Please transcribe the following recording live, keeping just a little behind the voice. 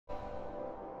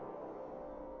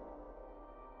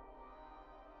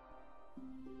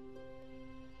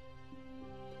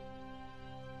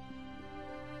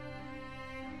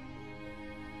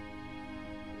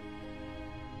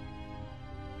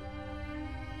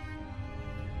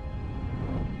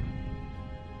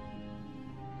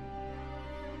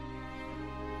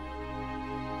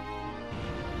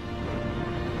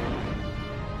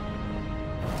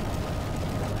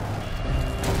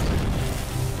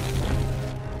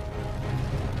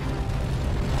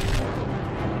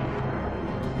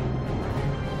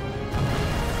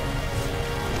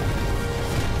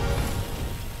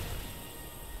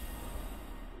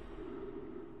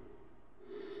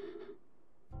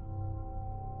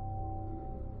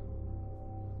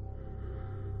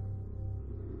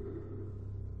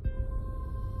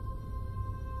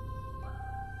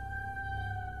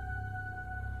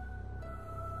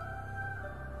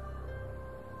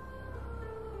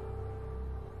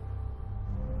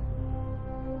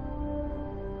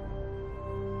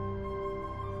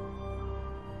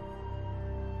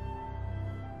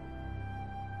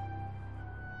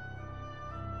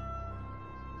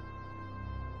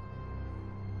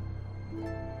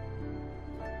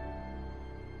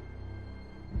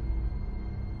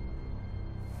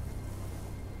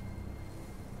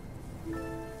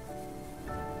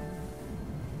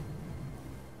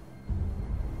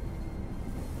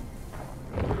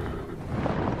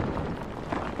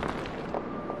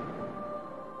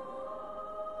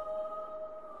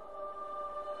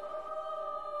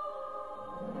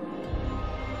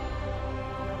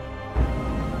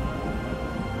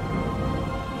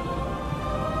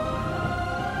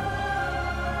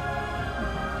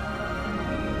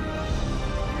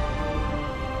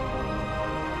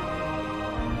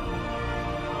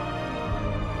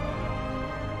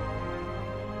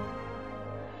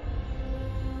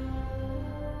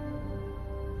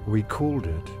We called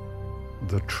it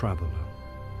the Traveler,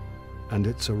 and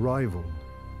its arrival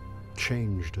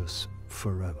changed us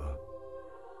forever.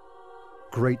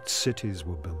 Great cities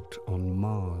were built on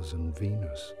Mars and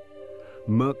Venus.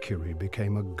 Mercury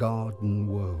became a garden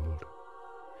world.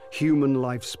 Human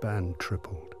lifespan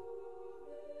tripled.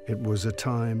 It was a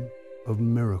time of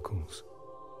miracles.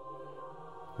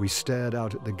 We stared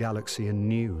out at the galaxy and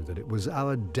knew that it was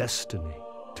our destiny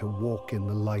to walk in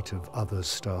the light of other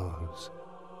stars.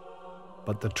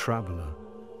 But the Traveler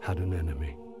had an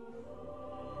enemy,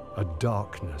 a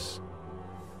darkness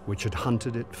which had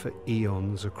hunted it for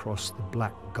eons across the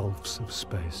black gulfs of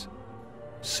space.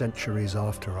 Centuries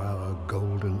after our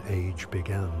golden age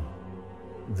began,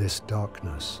 this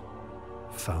darkness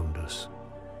found us.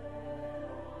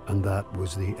 And that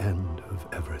was the end of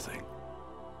everything.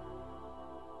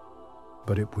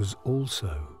 But it was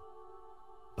also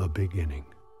a beginning.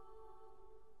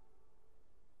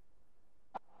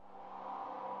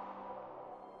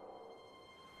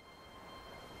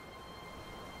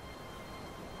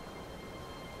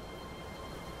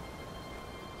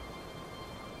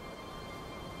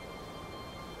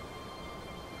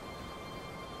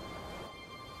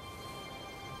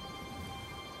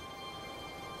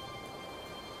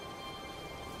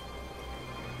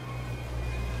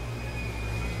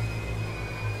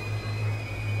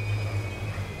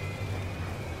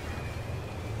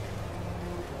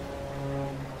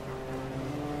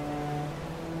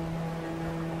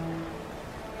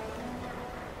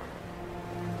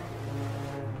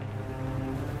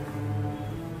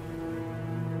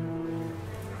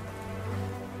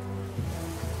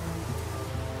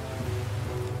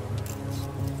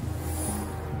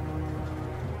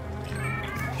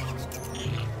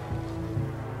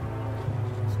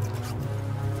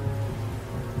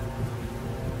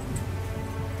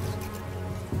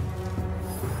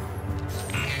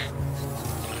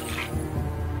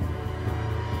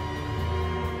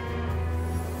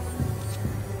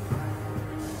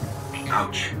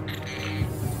 Ouch.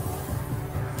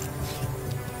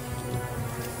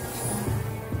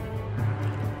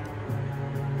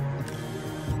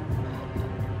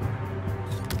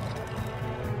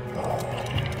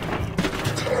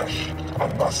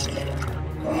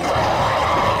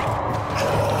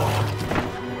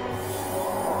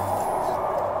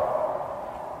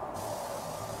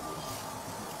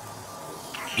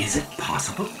 Is it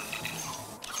possible?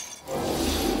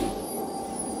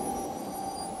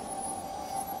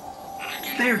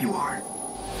 There you are.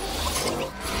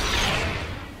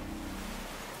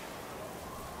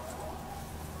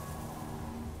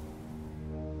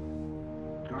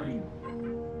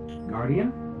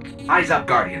 Guardian? Eyes up,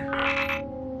 Guardian.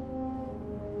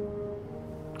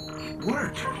 It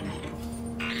worked.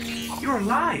 You're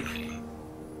alive.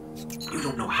 You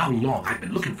don't know how long I've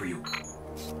been looking for you.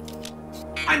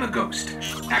 I'm a ghost.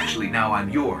 Actually, now I'm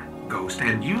your ghost.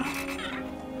 And you?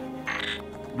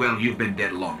 Well, you've been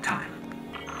dead a long time.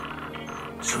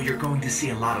 So you're going to see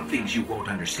a lot of things you won't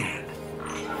understand.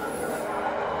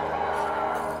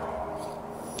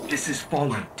 This is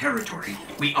fallen territory.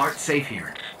 We aren't safe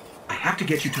here. I have to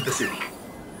get you to the city.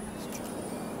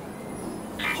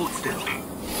 Hold still.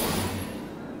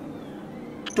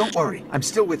 Don't worry, I'm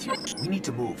still with you. We need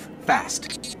to move.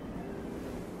 Fast.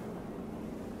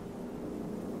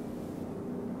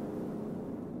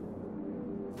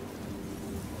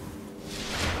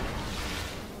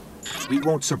 We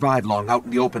won't survive long out in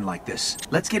the open like this.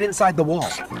 Let's get inside the wall.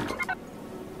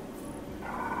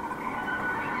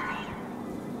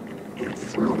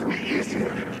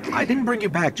 I didn't bring you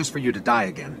back just for you to die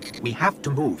again. We have to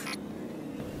move.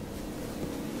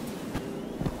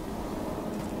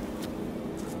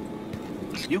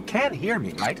 You can hear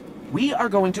me, right? We are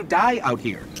going to die out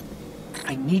here.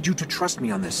 I need you to trust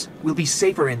me on this. We'll be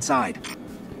safer inside.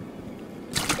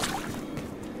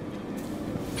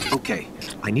 Okay,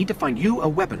 I need to find you a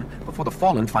weapon before the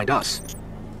Fallen find us.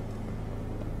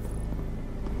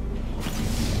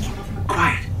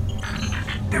 Quiet.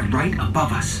 They're right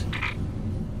above us.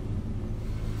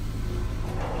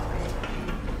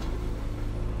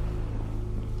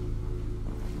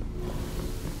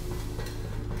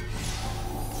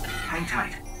 Hang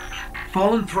tight.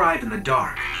 Fallen thrive in the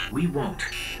dark. We won't.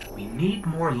 We need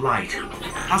more light.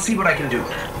 I'll see what I can do.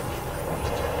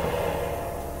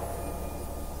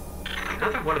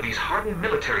 Another one of these hardened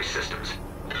military systems.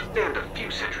 And a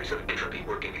few centuries of entropy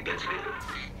working against me.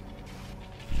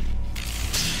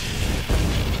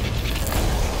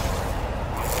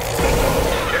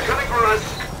 They're coming for us!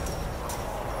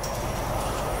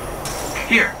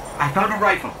 Here, I found a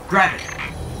rifle. Grab it.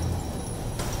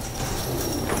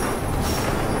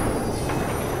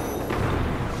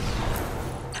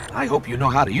 I hope you know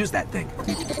how to use that thing.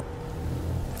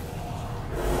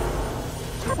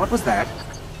 What was that?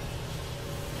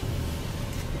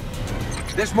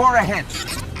 There's more ahead.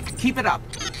 Keep it up.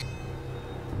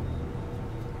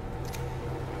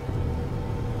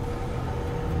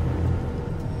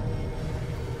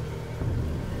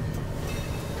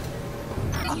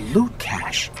 A loot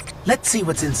cache. Let's see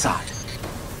what's inside.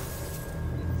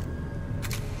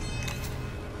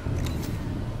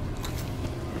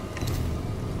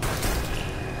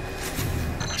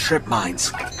 Trip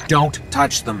mines. Don't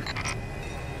touch them.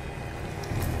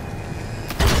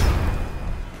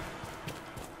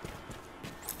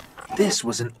 This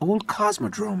was an old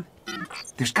cosmodrome.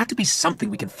 There's got to be something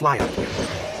we can fly up here.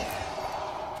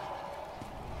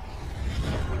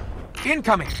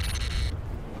 Incoming!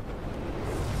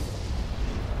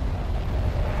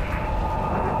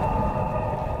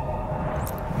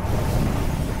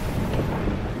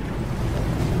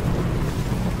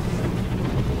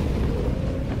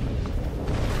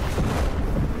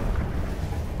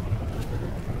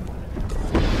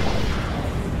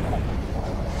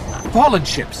 Fallen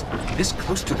ships, this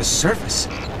close to the surface.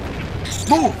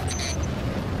 Move!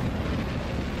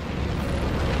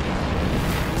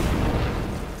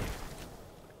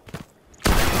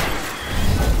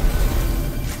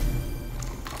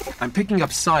 I'm picking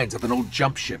up signs of an old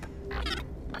jump ship.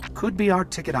 Could be our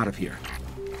ticket out of here.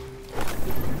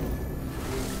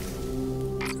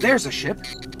 There's a ship.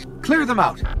 Clear them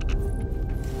out.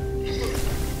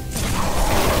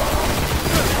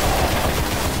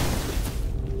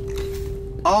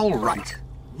 All right.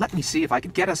 Let me see if I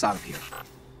can get us out of here.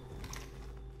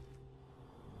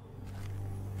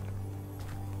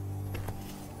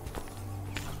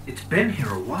 It's been here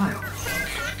a while.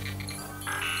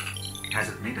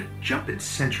 Hasn't made a jump in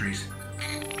centuries.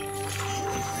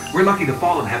 We're lucky the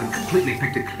Fallen haven't completely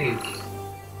picked it clean.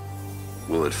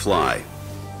 Will it fly?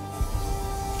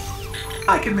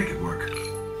 I can make it work.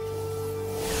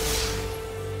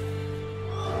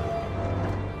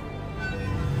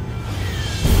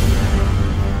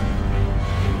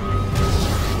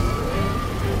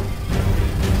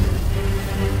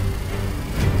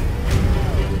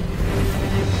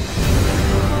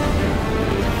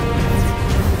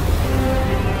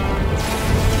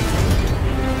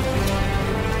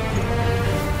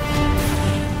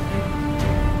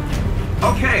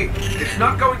 Okay, it's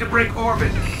not going to break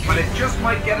orbit, but it just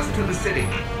might get us to the city.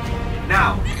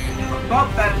 Now,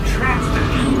 above that transcript.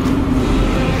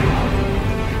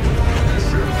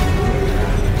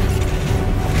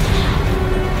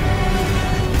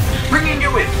 Bringing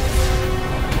you in.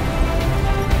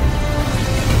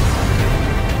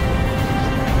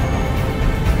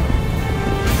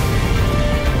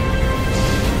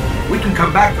 We can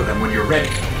come back for them when you're ready.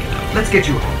 Let's get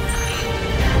you home.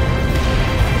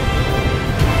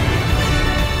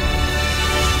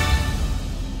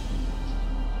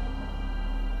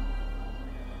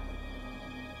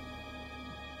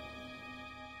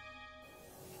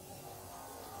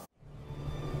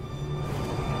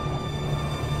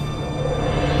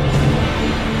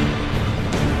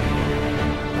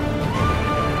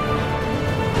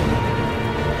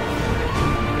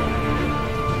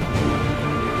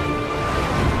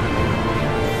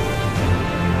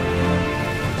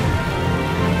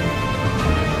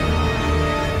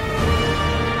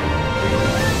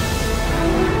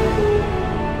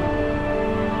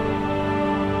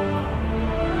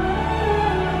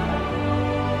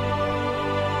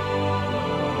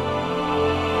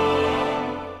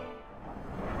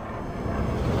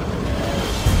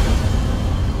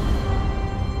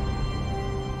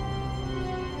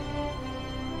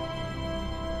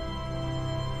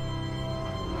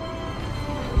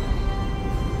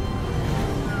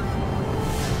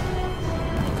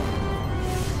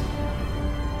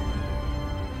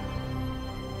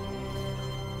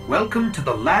 Welcome to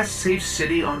the last safe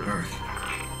city on Earth.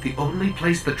 The only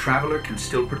place the Traveler can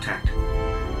still protect.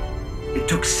 It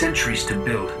took centuries to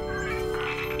build.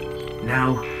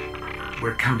 Now,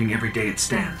 we're counting every day it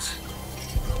stands.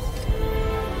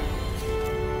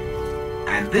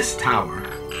 And this tower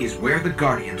is where the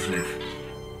Guardians live.